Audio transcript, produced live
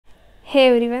Hey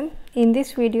everyone, in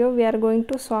this video we are going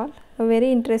to solve a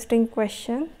very interesting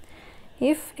question.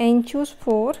 If n choose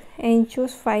 4, n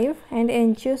choose 5 and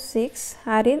n choose 6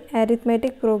 are in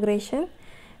arithmetic progression,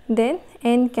 then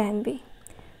n can be.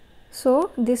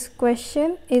 So this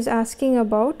question is asking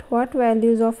about what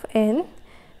values of n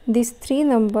these three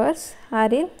numbers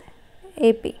are in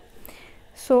AP.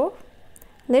 So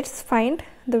let's find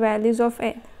the values of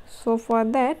n. So for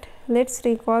that, let's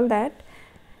recall that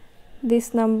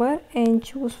this number n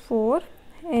choose 4,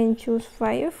 n choose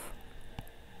 5,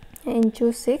 n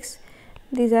choose 6,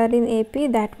 these are in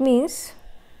AP. That means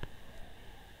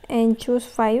n choose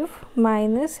 5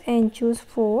 minus n choose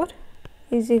 4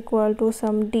 is equal to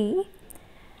some d,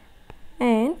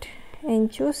 and n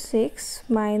choose 6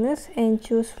 minus n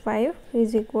choose 5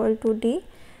 is equal to d,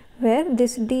 where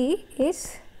this d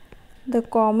is the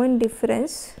common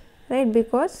difference, right?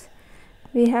 Because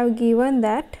we have given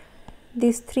that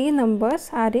these three numbers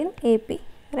are in AP,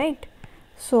 right?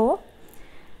 So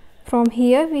from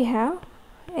here we have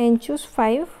n choose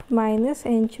 5 minus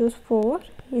n choose 4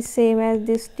 is same as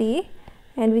this d,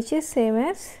 and which is same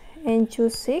as n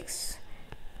choose 6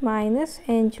 minus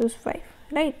n choose 5,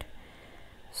 right?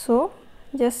 So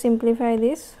just simplify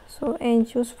this. So n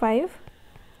choose 5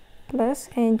 plus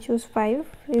n choose 5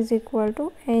 is equal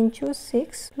to n choose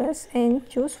 6 plus n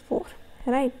choose 4,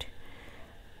 right?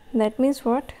 That means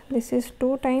what? This is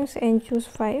 2 times n choose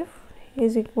 5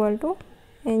 is equal to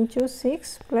n choose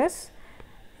 6 plus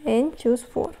n choose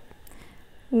 4.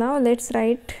 Now let's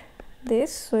write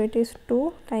this. So it is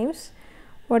 2 times,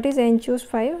 what is n choose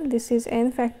 5? This is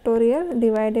n factorial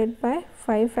divided by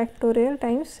 5 factorial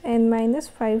times n minus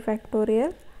 5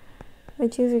 factorial,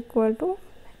 which is equal to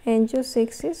n choose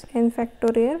 6 is n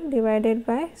factorial divided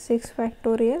by 6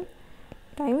 factorial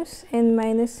times n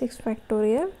minus 6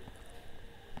 factorial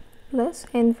plus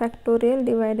n factorial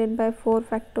divided by 4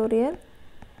 factorial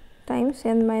times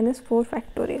n minus 4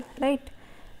 factorial, right?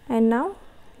 And now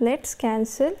let's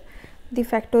cancel the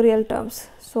factorial terms.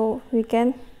 So we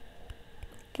can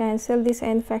cancel this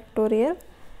n factorial.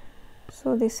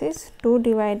 So this is 2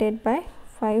 divided by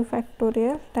 5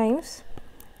 factorial times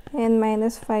n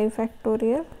minus 5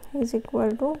 factorial is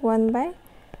equal to 1 by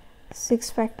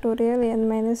 6 factorial n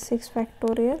minus 6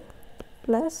 factorial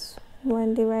plus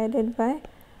 1 divided by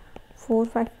 4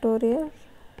 factorial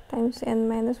times n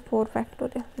minus 4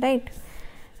 factorial, right?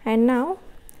 And now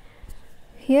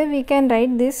here we can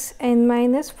write this n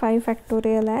minus 5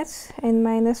 factorial as n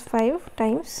minus 5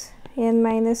 times n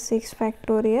minus 6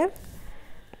 factorial.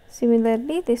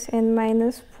 Similarly, this n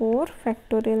minus 4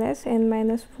 factorial as n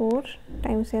minus 4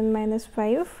 times n minus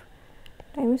 5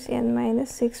 times n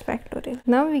minus 6 factorial.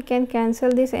 Now we can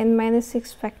cancel this n minus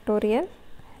 6 factorial,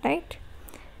 right?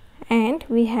 And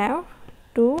we have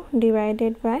 2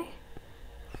 divided by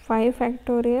 5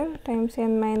 factorial times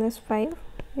n minus 5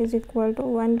 is equal to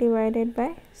 1 divided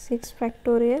by 6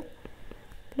 factorial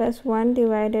plus 1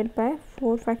 divided by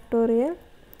 4 factorial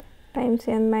times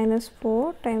n minus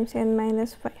 4 times n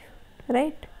minus 5,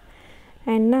 right?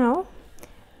 And now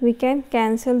we can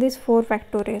cancel this 4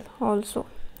 factorial also.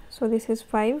 So this is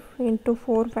 5 into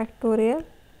 4 factorial,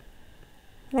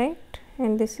 right?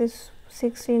 And this is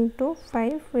 6 into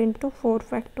 5 into 4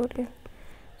 factorial.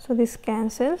 So this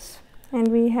cancels and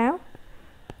we have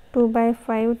 2 by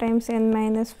 5 times n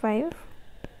minus 5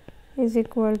 is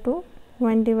equal to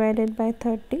 1 divided by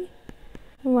 30,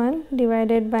 1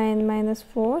 divided by n minus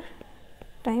 4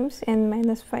 times n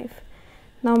minus 5.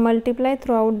 Now multiply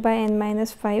throughout by n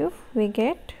minus 5, we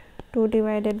get 2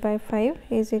 divided by 5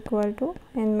 is equal to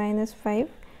n minus 5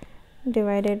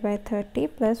 divided by 30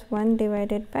 plus 1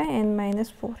 divided by n minus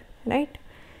 4, right?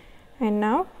 And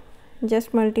now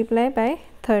just multiply by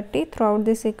 30 throughout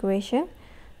this equation.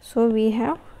 So we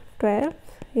have 12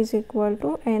 is equal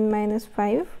to n minus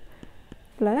 5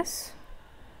 plus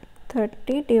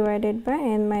 30 divided by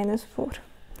n minus 4.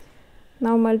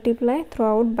 Now multiply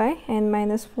throughout by n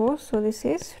minus 4. So this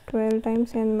is 12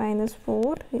 times n minus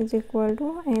 4 is equal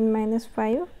to n minus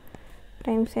 5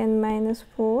 times n minus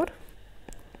 4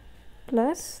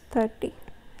 plus 30,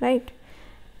 right?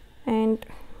 And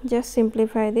just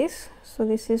simplify this. So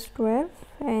this is 12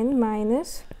 n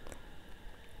minus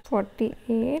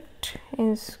 48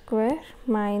 n square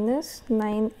minus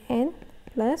 9n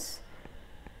plus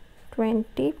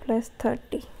 20 plus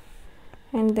 30,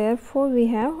 and therefore we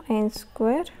have n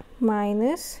square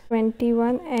minus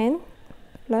 21n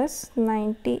plus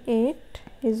 98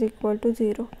 is equal to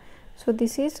 0. So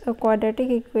this is a quadratic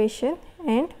equation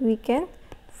and we can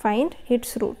find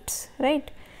its roots, right?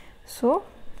 So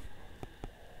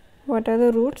what are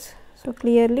the roots? So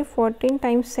clearly 14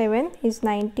 times 7 is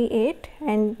 98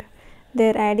 and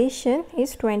their addition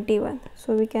is 21.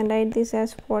 So we can write this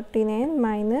as 14n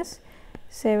minus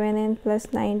 7n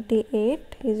plus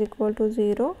 98 is equal to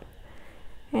 0,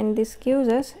 and this gives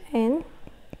us n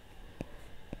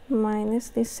minus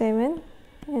this 7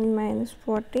 n minus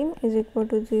 14 is equal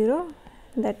to 0.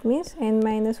 That means n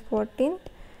minus 14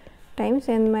 times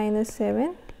n minus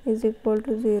 7 is equal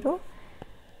to 0,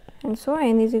 and so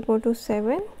n is equal to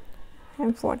 7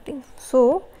 and 14.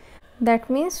 So that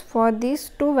means for these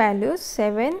two values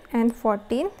 7 and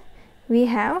 14, we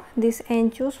have this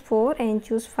n choose 4, n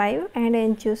choose 5 and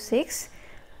n choose 6.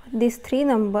 These three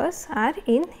numbers are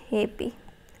in AP.